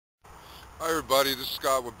Hi everybody, this is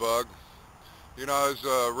Scott with Bug. You know, I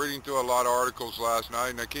was reading through a lot of articles last night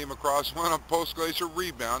and I came across one on post-glacier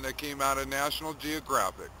rebound that came out of National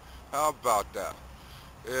Geographic. How about that?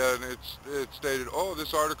 And it stated, oh,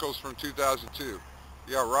 this article's from 2002.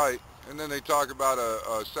 Yeah, right. And then they talk about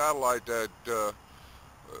a satellite that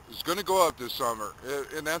is going to go up this summer.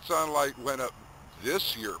 And that satellite went up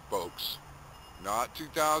this year, folks, not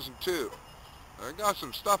 2002. I got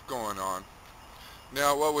some stuff going on.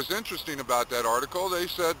 Now, what was interesting about that article, they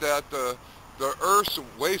said that the Earth's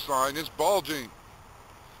waistline is bulging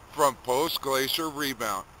from post-glacier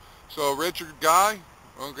rebound. So Richard Guy,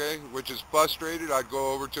 okay, which is frustrated, I'd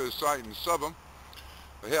go over to his site and sub him.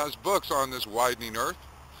 He has books on this widening Earth.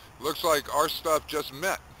 Looks like our stuff just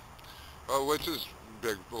met, which is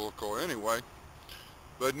biblical anyway.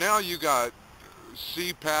 But now you got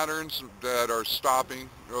sea patterns that are stopping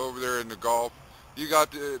over there in the Gulf. You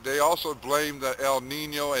got they also blame the El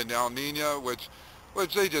Niño and El Niña,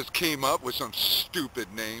 which they just came up with some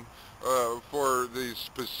stupid name for these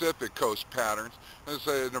Pacific coast patterns, and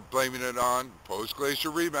they're blaming it on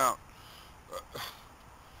post-glacier rebound.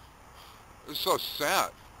 It's so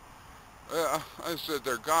sad. I said,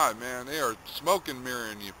 "There, God, man, they are smoke and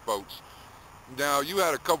mirroring you folks." Now you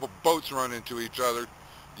had a couple boats run into each other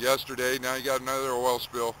yesterday. Now you got another oil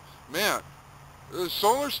spill. Man, the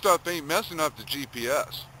solar stuff ain't messing up the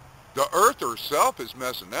GPS. The Earth herself is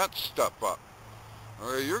messing that stuff up.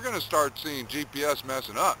 You're going to start seeing GPS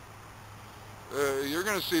messing up. You're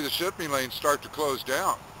going to see the shipping lanes start to close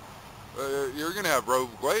down. You're going to have rogue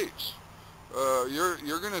waves.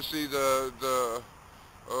 You're going to see the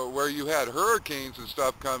where you had hurricanes and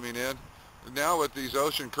stuff coming in. Now with these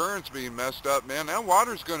ocean currents being messed up, man, that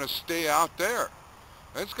water's going to stay out there.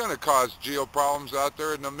 It's going to cause geo problems out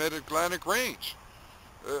there in the mid-Atlantic range.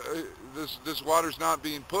 This water's not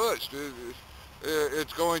being pushed.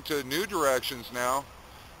 It's going to new directions now,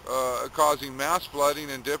 causing mass flooding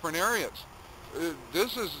in different areas.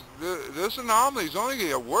 This anomaly is only going to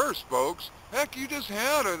get worse, folks. Heck, you just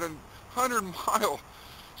had a 100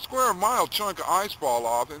 square mile chunk of ice fall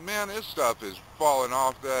off, and man, this stuff is falling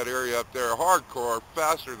off that area up there hardcore,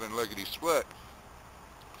 faster than lickety-split.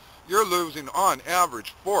 You're losing, on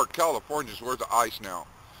average, 4 California's worth of ice now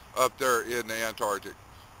up there in the Antarctic.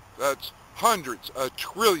 That's hundreds of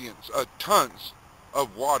trillions of tons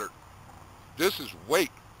of water. This is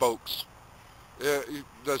weight, folks. The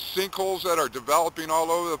sinkholes that are developing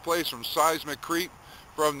all over the place from seismic creep,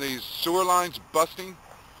 from these sewer lines busting.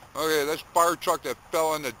 Okay, this fire truck that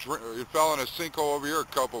fell in a sinkhole over here a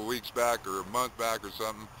couple of weeks back or a month back or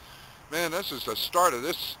something. Man, this is the start of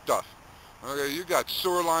this stuff. Okay, you got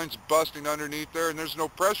sewer lines busting underneath there, and there's no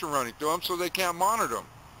pressure running through them, so they can't monitor them.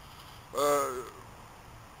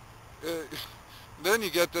 Then you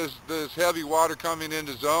get this heavy water coming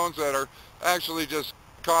into zones that are actually just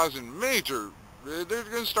causing major, they're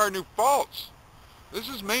going to start new faults. This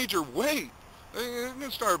is major weight. They're going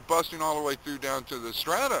to start busting all the way through down to the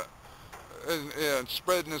strata and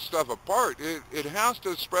spreading this stuff apart. It has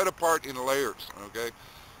to spread apart in layers, okay?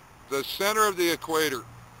 The center of the equator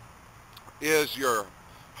is your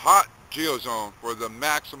hot geozone for the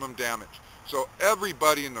maximum damage. So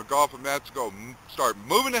everybody in the Gulf of Mexico start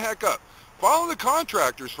moving the heck up. Follow the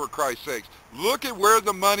contractors, for Christ's sakes. Look at where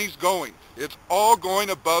the money's going. It's all going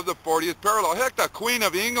above the 40th parallel. Heck, the Queen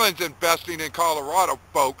of England's investing in Colorado,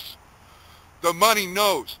 folks. The money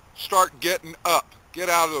knows. Start getting up. Get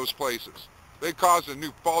out of those places. They caused a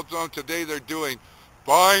new fault zone. Today they're doing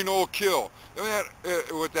final kill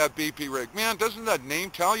with that BP rig. Man, doesn't that name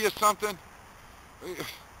tell you something?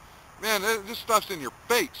 Man, this stuff's in your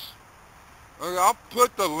face. I'll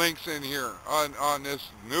put the links in here on this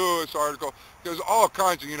newest article, because all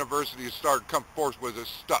kinds of universities start to come forth with this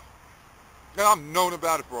stuff. And I've known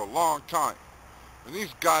about it for a long time. And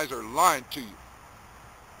these guys are lying to you.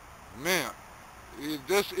 Man,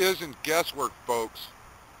 this isn't guesswork, folks.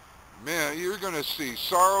 Man, you're going to see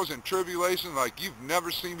sorrows and tribulation like you've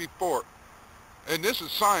never seen before. And this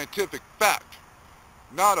is scientific fact,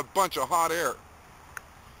 not a bunch of hot air.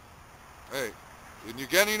 Hey, and you're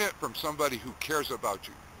getting it from somebody who cares about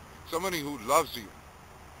you, somebody who loves you.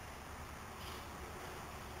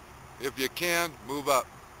 If you can, move up.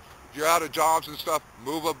 If you're out of jobs and stuff,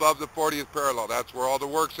 move above the 40th parallel. That's where all the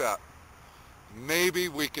work's at. Maybe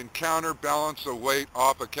we can counterbalance the weight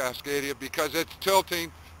off of Cascadia because it's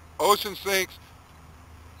tilting. Ocean sinks,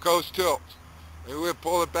 coast tilts. Maybe we'll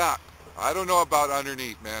pull it back. I don't know about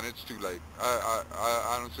underneath, man. It's too late.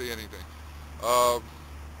 I don't see anything.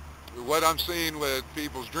 What I'm seeing with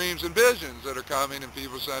people's dreams and visions that are coming, and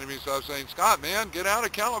people sending me stuff saying, Scott, man, get out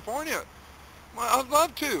of California. Well, I'd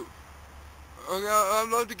love to. I'd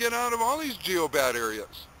love to get out of all these geobad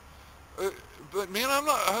areas. But man,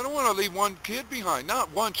 I don't want to leave one kid behind,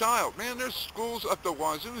 not one child. Man, there's schools up the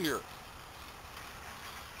wazoo here.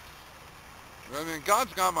 I mean,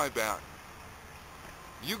 God's got my back.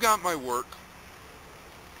 You got my work.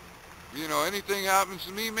 You know, anything happens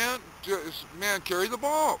to me, man, man, carry the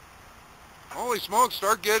ball. Holy smokes,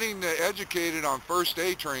 start getting educated on first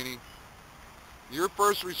aid training. You're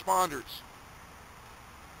first responders.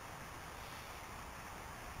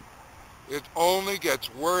 It only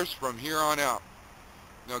gets worse from here on out.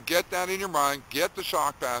 Now get that in your mind. Get the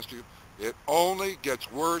shock past you. It only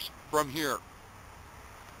gets worse from here.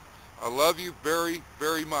 I love you very,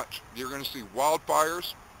 very much. You're going to see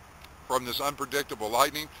wildfires from this unpredictable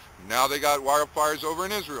lightning. Now they got wildfires over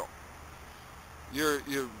in Israel. Your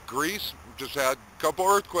Greece just had a couple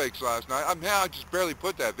earthquakes last night. I just barely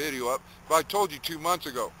put that video up, but I told you 2 months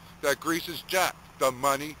ago that Greece is jacked. The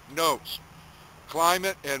money knows.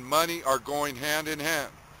 Climate and money are going hand in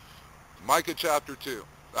hand. Micah chapter 2.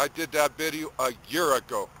 I did that video a year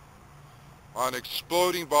ago on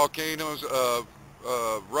exploding volcanoes of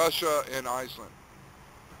Russia and Iceland.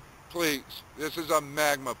 Please, this is a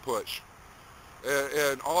magma push.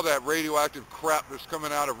 And all that radioactive crap that's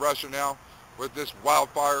coming out of Russia now with this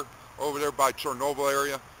wildfire over there by Chernobyl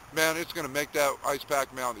area, man, it's going to make that ice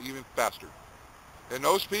pack melt even faster. And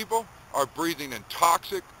those people are breathing in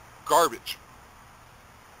toxic garbage.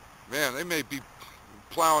 Man, they may be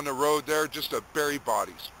plowing the road there just to bury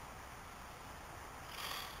bodies.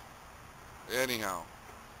 Anyhow,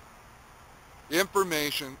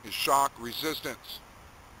 information is shock resistance.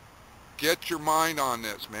 Get your mind on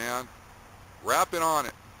this, man. Wrap it on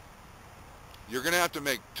it. You're going to have to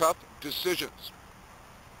make tough decisions.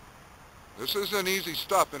 This isn't easy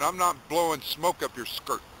stuff, and I'm not blowing smoke up your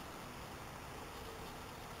skirt.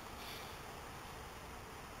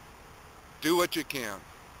 Do what you can.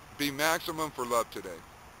 Be maximum for love today.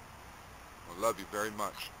 I love you very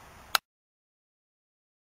much.